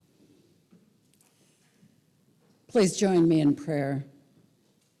Please join me in prayer.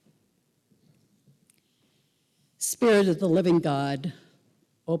 Spirit of the living God,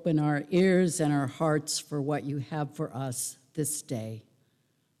 open our ears and our hearts for what you have for us this day.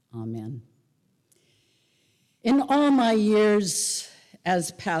 Amen. In all my years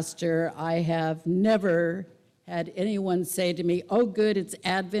as pastor, I have never had anyone say to me, "Oh, good, it's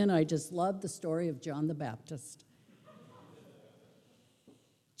Advent. I just love the story of John the Baptist."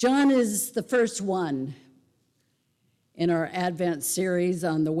 John is the first one in our Advent series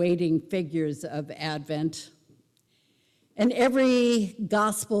on the waiting figures of Advent. And every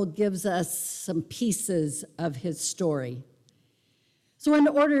gospel gives us some pieces of his story. So in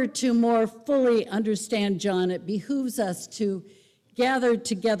order to more fully understand John, it behooves us to gather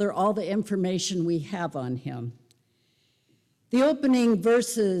together all the information we have on him. The opening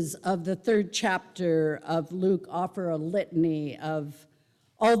verses of the 3rd chapter of Luke offer a litany of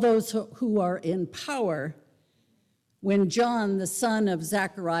all those who are in power when John, the son of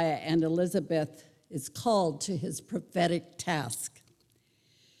Zechariah and Elizabeth, is called to his prophetic task.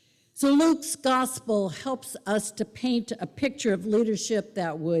 So Luke's gospel helps us to paint a picture of leadership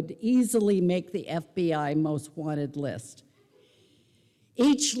that would easily make the FBI most wanted list.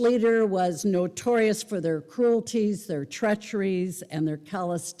 Each leader was notorious for their cruelties, their treacheries, and their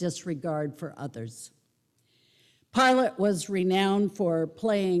callous disregard for others. Pilate was renowned for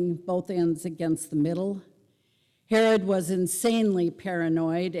playing both ends against the middle. Herod was insanely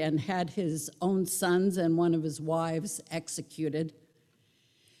paranoid and had his own sons and one of his wives executed.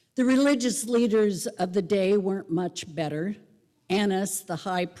 The religious leaders of the day weren't much better. Annas, the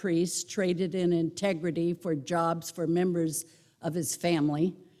high priest, traded in integrity for jobs for members of his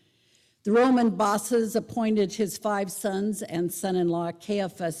family. The Roman bosses appointed his 5 sons and son-in-law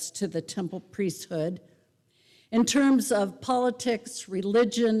Caiaphas to the temple priesthood. In terms of politics,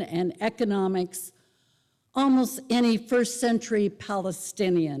 religion, and economics, almost any first-century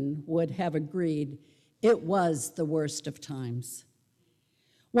Palestinian would have agreed it was the worst of times.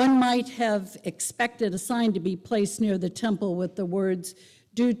 One might have expected a sign to be placed near the temple with the words,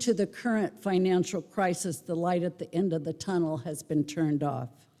 "Due to the current financial crisis, the light at the end of the tunnel has been turned off."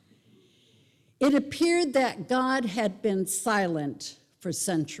 It appeared that God had been silent for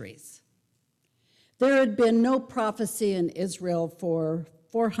centuries. There had been no prophecy in Israel for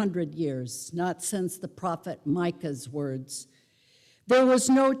 400 years, not since the prophet Micah's words. There was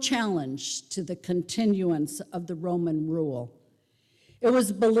no challenge to the continuance of the Roman rule. It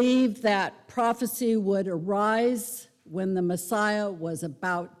was believed that prophecy would arise when the Messiah was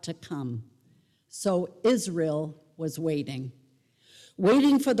about to come. So Israel was waiting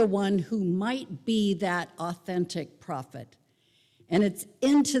for the one who might be that authentic prophet. And it's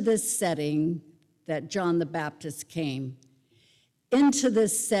into this setting that John the Baptist came. Into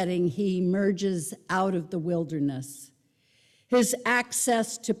this setting, he emerges out of the wilderness. His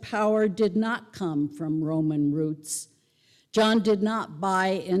access to power did not come from Roman roots. John did not buy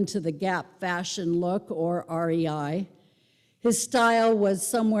into the Gap fashion look or REI. His style was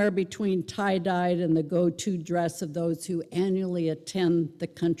somewhere between tie-dyed and the go-to dress of those who annually attend the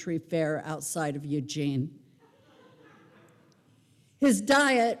country fair outside of Eugene. His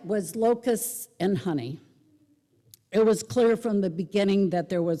diet was locusts and honey. It was clear from the beginning that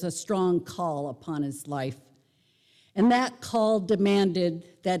there was a strong call upon his life, and that call demanded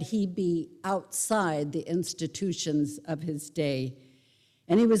that he be outside the institutions of his day,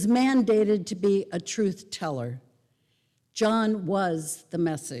 and he was mandated to be a truth teller. John was the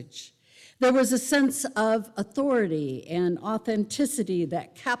message. There was a sense of authority and authenticity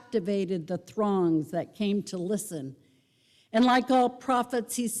that captivated the throngs that came to listen. And like all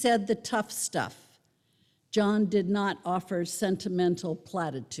prophets, he said the tough stuff. John did not offer sentimental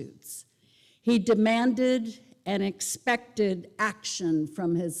platitudes. He demanded and expected action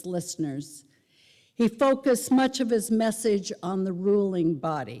from his listeners. He focused much of his message on the ruling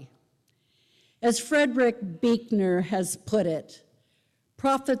body. As Frederick Buechner has put it,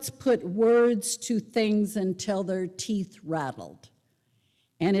 prophets put words to things until their teeth rattled.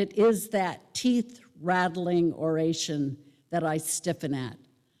 And it is that teeth-rattling oration that I stiffen at.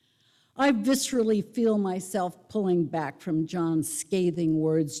 I viscerally feel myself pulling back from John's scathing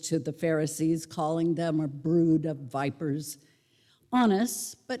words to the Pharisees, calling them a brood of vipers,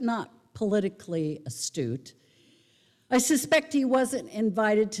 honest but not politically astute. I suspect he wasn't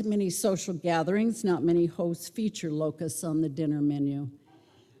invited to many social gatherings. Not many hosts feature locusts on the dinner menu.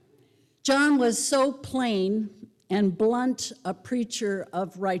 John was so plain and blunt a preacher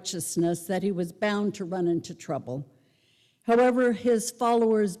of righteousness that he was bound to run into trouble. However, his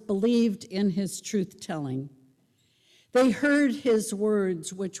followers believed in his truth-telling. They heard his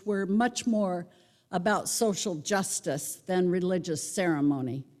words, which were much more about social justice than religious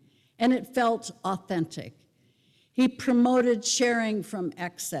ceremony, and it felt authentic. He promoted sharing from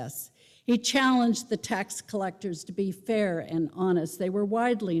excess. He challenged the tax collectors to be fair and honest. They were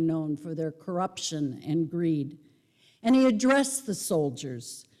widely known for their corruption and greed. And he addressed the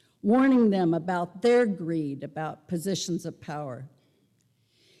soldiers, warning them about their greed, about positions of power.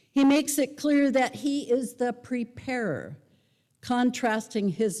 He makes it clear that he is the preparer, contrasting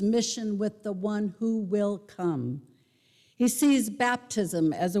his mission with the one who will come. He sees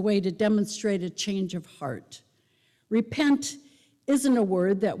baptism as a way to demonstrate a change of heart. Repent isn't a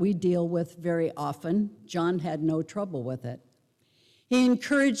word that we deal with very often. John had no trouble with it. He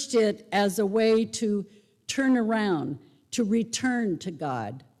encouraged it as a way to turn around, to return to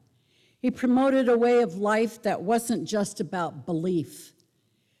God. He promoted a way of life that wasn't just about belief,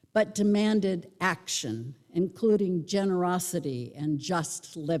 but demanded action, including generosity and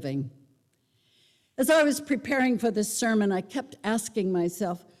just living. As I was preparing for this sermon, I kept asking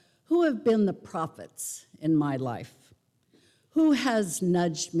myself, who have been the prophets in my life? Who has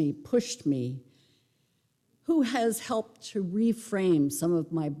nudged me, pushed me? Who has helped to reframe some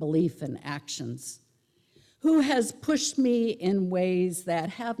of my belief and actions? Who has pushed me in ways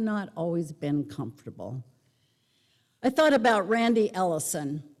that have not always been comfortable? I thought about Randy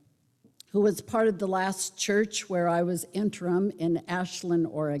Ellison, who was part of the last church where I was interim in Ashland,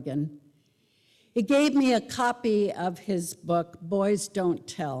 Oregon. He gave me a copy of his book, Boys Don't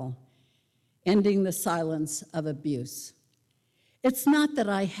Tell, Ending the Silence of Abuse. It's not that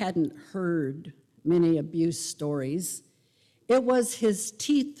I hadn't heard many abuse stories. It was his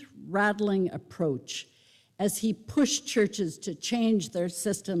teeth-rattling approach as he pushed churches to change their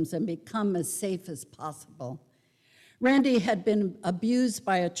systems and become as safe as possible. Randy had been abused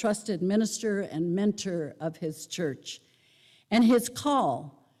by a trusted minister and mentor of his church, and his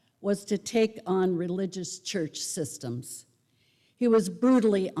call was to take on religious church systems. He was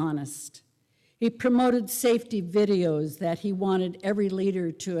brutally honest. He promoted safety videos that he wanted every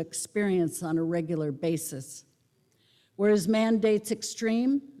leader to experience on a regular basis. Were his mandates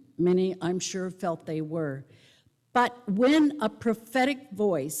extreme? Many, I'm sure, felt they were. But when a prophetic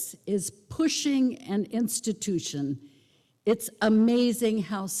voice is pushing an institution, it's amazing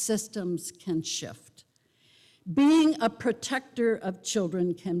how systems can shift. Being a protector of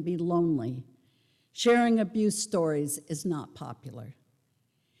children can be lonely. Sharing abuse stories is not popular.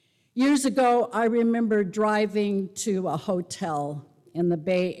 Years ago, I remember driving to a hotel in the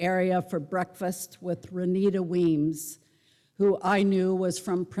Bay Area for breakfast with Renita Weems, who I knew was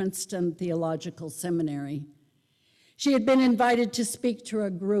from Princeton Theological Seminary. She had been invited to speak to a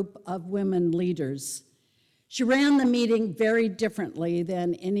group of women leaders. She ran the meeting very differently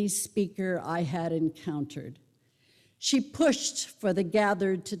than any speaker I had encountered. She pushed for the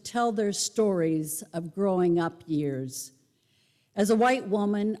gathered to tell their stories of growing up years. As a white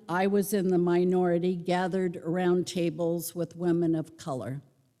woman, I was in the minority, gathered around tables with women of color.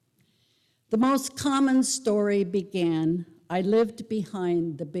 The most common story began, I lived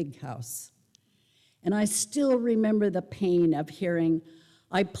behind the big house. And I still remember the pain of hearing,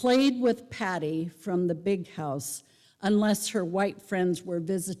 I played with Patty from the big house unless her white friends were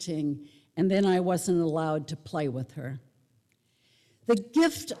visiting, and then I wasn't allowed to play with her. The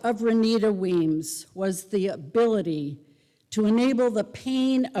gift of Renita Weems was the ability to enable the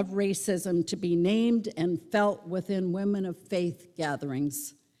pain of racism to be named and felt within women of faith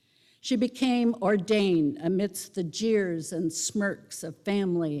gatherings. She became ordained amidst the jeers and smirks of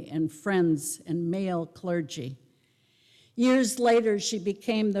family and friends and male clergy. Years later, she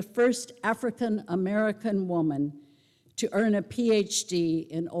became the first African-American woman to earn a PhD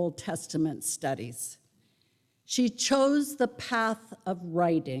in Old Testament studies. She chose the path of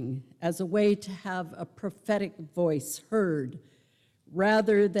writing as a way to have a prophetic voice heard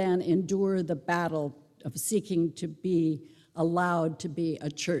rather than endure the battle of seeking to be allowed to be a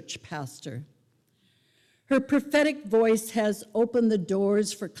church pastor. Her prophetic voice has opened the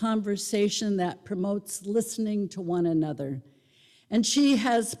doors for conversation that promotes listening to one another, and she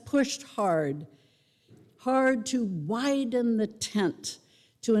has pushed hard to widen the tent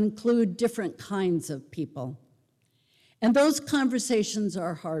to include different kinds of people. And those conversations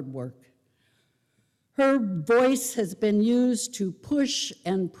are hard work. Her voice has been used to push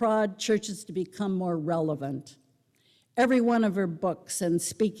and prod churches to become more relevant. Every one of her books and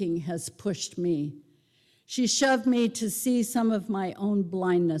speaking has pushed me. She shoved me to see some of my own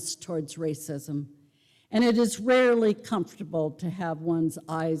blindness towards racism. And it is rarely comfortable to have one's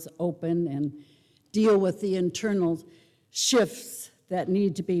eyes open and deal with the internal shifts that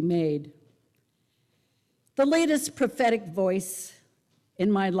need to be made. The latest prophetic voice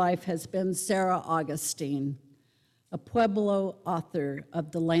in my life has been Sarah Augustine, a Pueblo author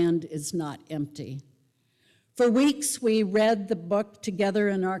of The Land Is Not Empty. For weeks, we read the book together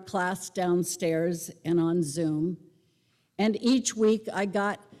in our class downstairs and on Zoom, and each week I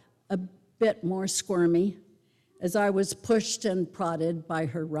got a bit more squirmy as I was pushed and prodded by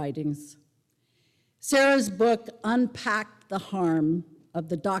her writings. Sarah's book unpacked the harm of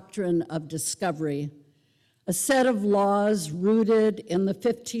the doctrine of discovery, a set of laws rooted in the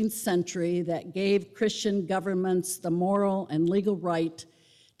 15th century that gave Christian governments the moral and legal right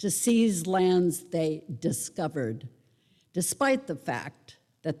to seize lands they discovered, despite the fact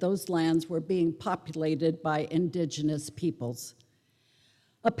that those lands were being populated by indigenous peoples.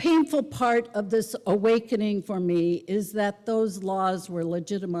 A painful part of this awakening for me is that those laws were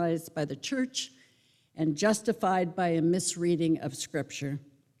legitimized by the church and justified by a misreading of Scripture.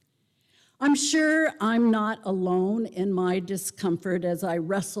 I'm sure I'm not alone in my discomfort as I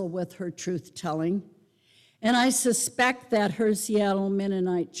wrestle with her truth-telling, and I suspect that her Seattle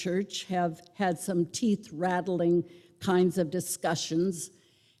Mennonite Church have had some teeth-rattling kinds of discussions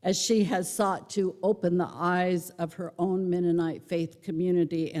as she has sought to open the eyes of her own Mennonite faith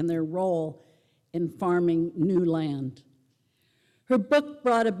community and their role in farming new land. Her book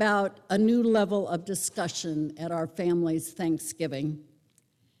brought about a new level of discussion at our family's Thanksgiving.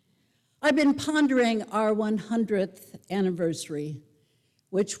 I've been pondering our 100th anniversary,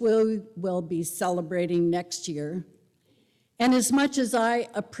 which we will be celebrating next year. And as much as I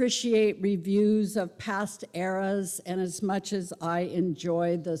appreciate reviews of past eras and as much as I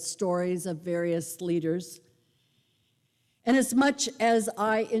enjoy the stories of various leaders, and as much as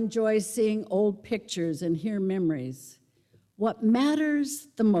I enjoy seeing old pictures and hear memories, what matters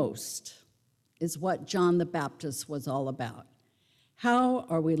the most is what John the Baptist was all about. How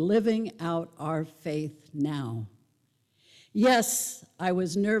are we living out our faith now? Yes, I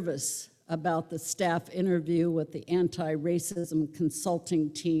was nervous about the staff interview with the anti-racism consulting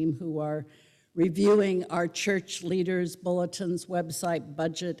team who are reviewing our church leaders' bulletins, website,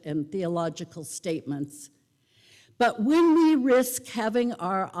 budget, and theological statements. But when we risk having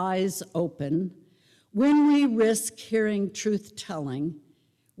our eyes open, when we risk hearing truth-telling,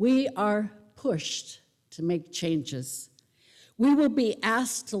 we are pushed to make changes. We will be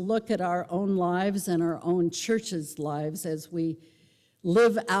asked to look at our own lives and our own church's lives as we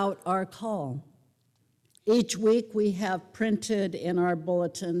live out our call. Each week we have printed in our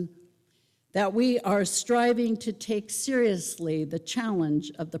bulletin that we are striving to take seriously the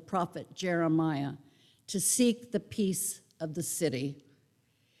challenge of the prophet Jeremiah to seek the peace of the city.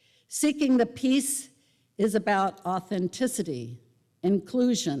 Seeking the peace is about authenticity,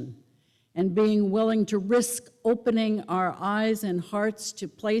 inclusion, and being willing to risk opening our eyes and hearts to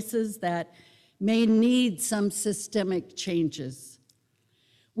places that may need some systemic changes.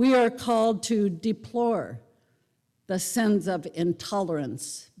 We are called to deplore the sins of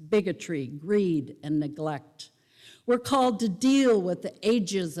intolerance, bigotry, greed, and neglect. We're called to deal with the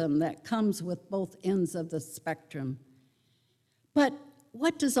ageism that comes with both ends of the spectrum. But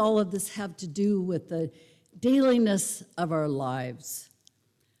what does all of this have to do with the dailiness of our lives?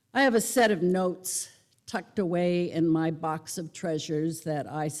 I have a set of notes tucked away in my box of treasures that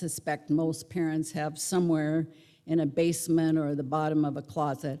I suspect most parents have somewhere in a basement or the bottom of a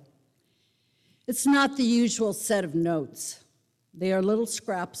closet. It's not the usual set of notes. They are little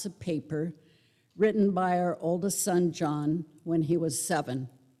scraps of paper written by our oldest son, John, when he was 7.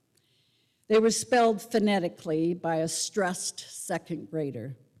 They were spelled phonetically by a stressed second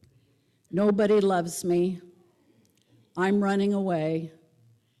grader. Nobody loves me. I'm running away.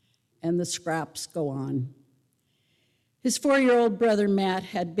 And the scraps go on. His 4-year-old brother, Matt,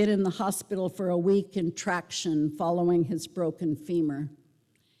 had been in the hospital for a week in traction following his broken femur.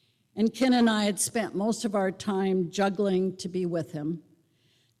 And Ken and I had spent most of our time juggling to be with him.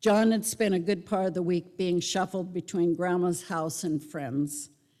 John had spent a good part of the week being shuffled between Grandma's house and friends.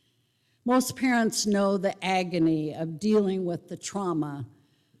 Most parents know the agony of dealing with the trauma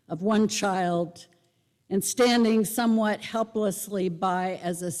of one child and standing somewhat helplessly by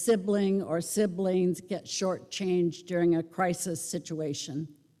as a sibling or siblings get shortchanged during a crisis situation.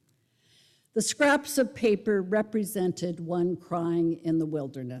 The scraps of paper represented one crying in the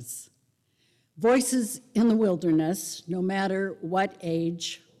wilderness. Voices in the wilderness, no matter what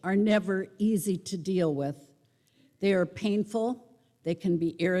age, are never easy to deal with. They are painful, they can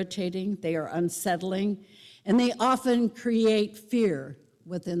be irritating, they are unsettling, and they often create fear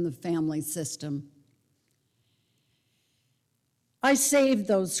within the family system. I saved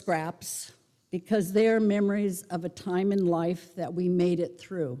those scraps because they are memories of a time in life that we made it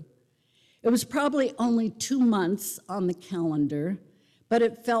through. It was probably only 2 months on the calendar, but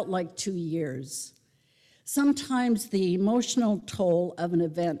it felt like 2 years. Sometimes the emotional toll of an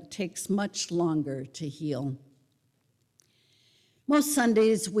event takes much longer to heal. Most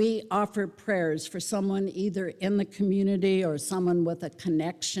Sundays, we offer prayers for someone either in the community or someone with a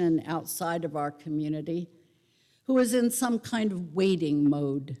connection outside of our community who is in some kind of waiting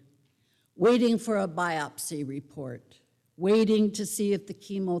mode, waiting for a biopsy report, waiting to see if the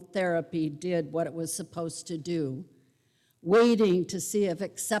chemotherapy did what it was supposed to do, waiting to see if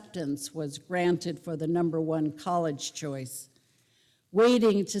acceptance was granted for the #1 college choice,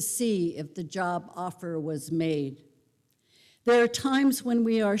 waiting to see if the job offer was made. There are times when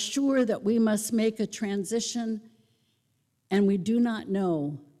we are sure that we must make a transition and we do not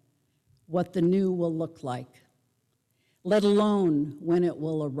know what the new will look like, let alone when it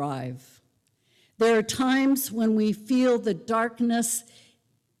will arrive. There are times when we feel the darkness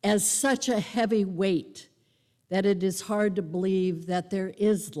as such a heavy weight that it is hard to believe that there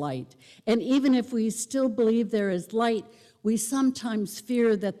is light. And even if we still believe there is light, we sometimes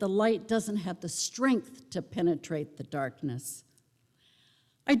fear that the light doesn't have the strength to penetrate the darkness.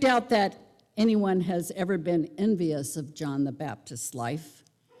 I doubt that anyone has ever been envious of John the Baptist's life.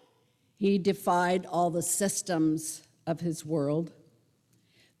 He defied all the systems of his world.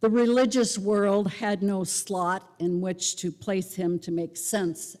 The religious world had no slot in which to place him to make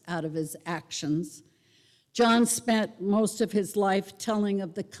sense out of his actions. John spent most of his life telling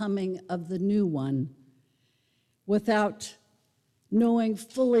of the coming of the new one without knowing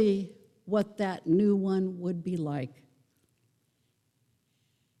fully what that new one would be like.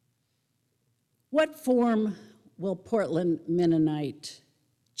 What form will Portland Mennonite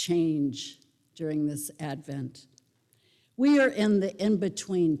change during this Advent? We are in the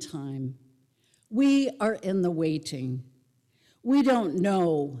in-between time. We are in the waiting. We don't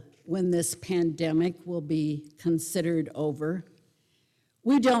know when this pandemic will be considered over.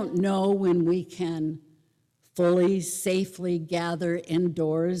 We don't know when we can fully, safely gather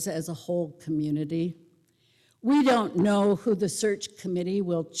indoors as a whole community. We don't know who the search committee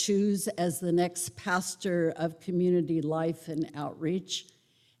will choose as the next pastor of community life and outreach,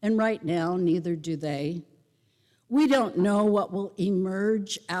 and right now, neither do they. We don't know what will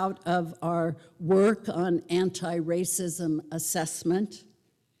emerge out of our work on anti-racism assessment.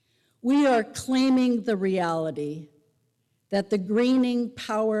 We are claiming the reality that the greening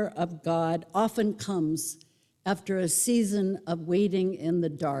power of God often comes after a season of waiting in the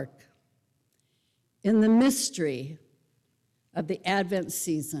dark. In the mystery of the Advent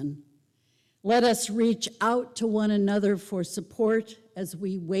season, let us reach out to one another for support as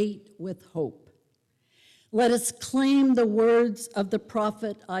we wait with hope. Let us claim the words of the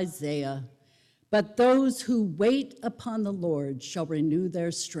prophet Isaiah, "But those who wait upon the Lord shall renew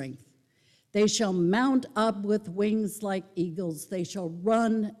their strength. They shall mount up with wings like eagles. They shall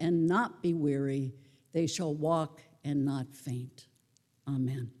run and not be weary. They shall walk and not faint."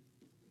 Amen.